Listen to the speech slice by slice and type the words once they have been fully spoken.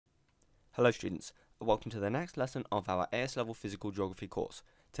Hello students, welcome to the next lesson of our AS level physical geography course.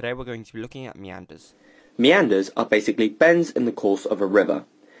 Today we're going to be looking at meanders. Meanders are basically bends in the course of a river,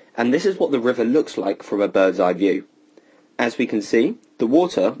 and this is what the river looks like from a bird's eye view. As we can see, the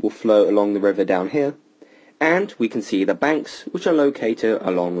water will flow along the river down here, and we can see the banks which are located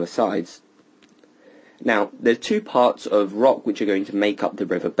along the sides. Now, there's two parts of rock which are going to make up the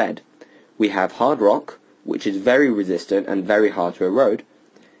river bed. We have hard rock, which is very resistant and very hard to erode,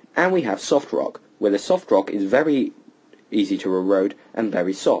 and we have soft rock, where the soft rock is very easy to erode and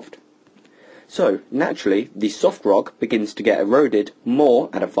very soft. So, naturally, the soft rock begins to get eroded more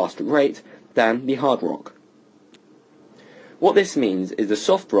at a faster rate than the hard rock. What this means is the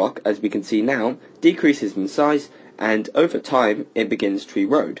soft rock, as we can see now, decreases in size, and over time it begins to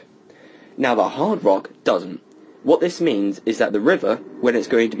erode. Now the hard rock doesn't. What this means is that the river, when it's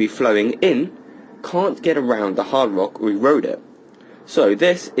going to be flowing in, can't get around the hard rock or erode it. So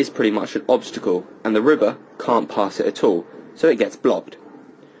this is pretty much an obstacle, and the river can't pass it at all, so it gets blocked.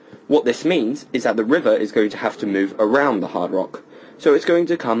 What this means is that the river is going to have to move around the hard rock. So it's going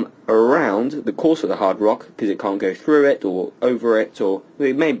to come around the course of the hard rock, because it can't go through it or over it, or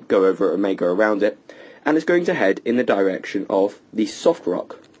it may go over it or may go around it, and it's going to head in the direction of the soft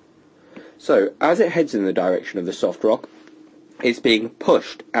rock. So as it heads in the direction of the soft rock, it's being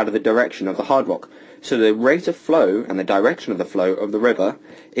pushed out of the direction of the hard rock. So the rate of flow and the direction of the flow of the river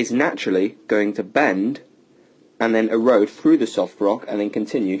is naturally going to bend and then erode through the soft rock and then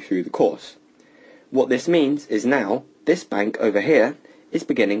continue through the course. What this means is now this bank over here is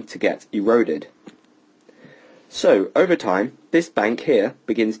beginning to get eroded. So over time, this bank here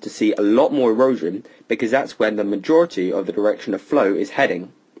begins to see a lot more erosion because that's where the majority of the direction of flow is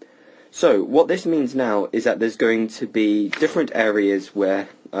heading. So what this means now is that there's going to be different areas where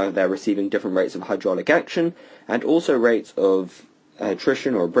they're receiving different rates of hydraulic action and also rates of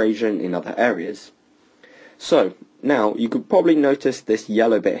attrition or abrasion in other areas. So now you could probably notice this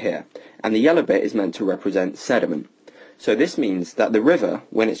yellow bit here, and the yellow bit is meant to represent sediment. So this means that the river,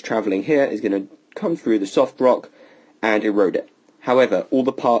 when it's travelling here, is going to come through the soft rock and erode it. However, all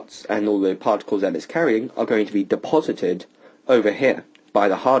the parts and all the particles that it's carrying are going to be deposited over here by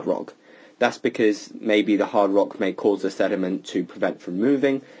the hard rock. That's because maybe the hard rock may cause the sediment to prevent from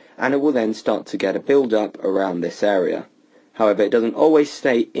moving, and it will then start to get a build-up around this area. However, it doesn't always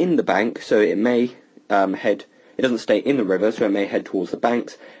stay in the bank, so it may it doesn't stay in the river, so it may head towards the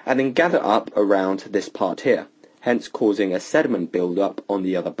banks, and then gather up around this part here, hence causing a sediment build-up on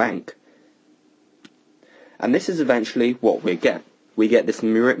the other bank. And this is eventually what we get. We get this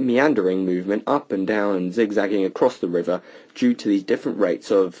meandering movement up and down and zigzagging across the river due to these different rates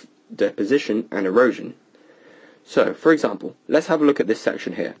of deposition and erosion. So, for example, let's have a look at this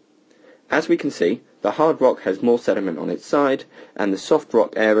section here. As we can see, the hard rock has more sediment on its side, and the soft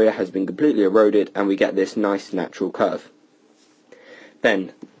rock area has been completely eroded, and we get this nice natural curve.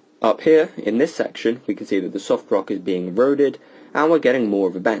 Then, up here, in this section, we can see that the soft rock is being eroded, and we're getting more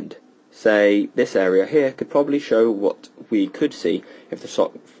of a bend. Say, this area here could probably show what we could see if the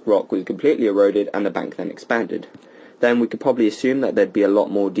soft rock was completely eroded and the bank then expanded. Then we could probably assume that there'd be a lot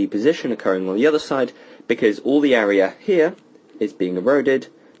more deposition occurring on the other side, because all the area here is being eroded,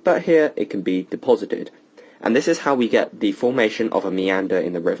 but here it can be deposited. And this is how we get the formation of a meander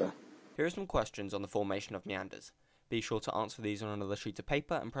in the river. Here are some questions on the formation of meanders. Be sure to answer these on another sheet of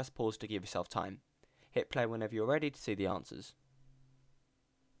paper and press pause to give yourself time. Hit play whenever you're ready to see the answers.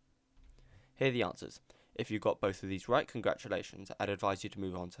 Here are the answers. If you got both of these right, congratulations. I'd advise you to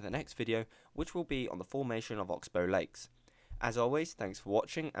move on to the next video, which will be on the formation of oxbow lakes. As always, thanks for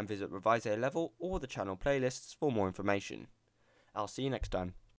watching, and visit Revise A Level or the channel playlists for more information. I'll see you next time.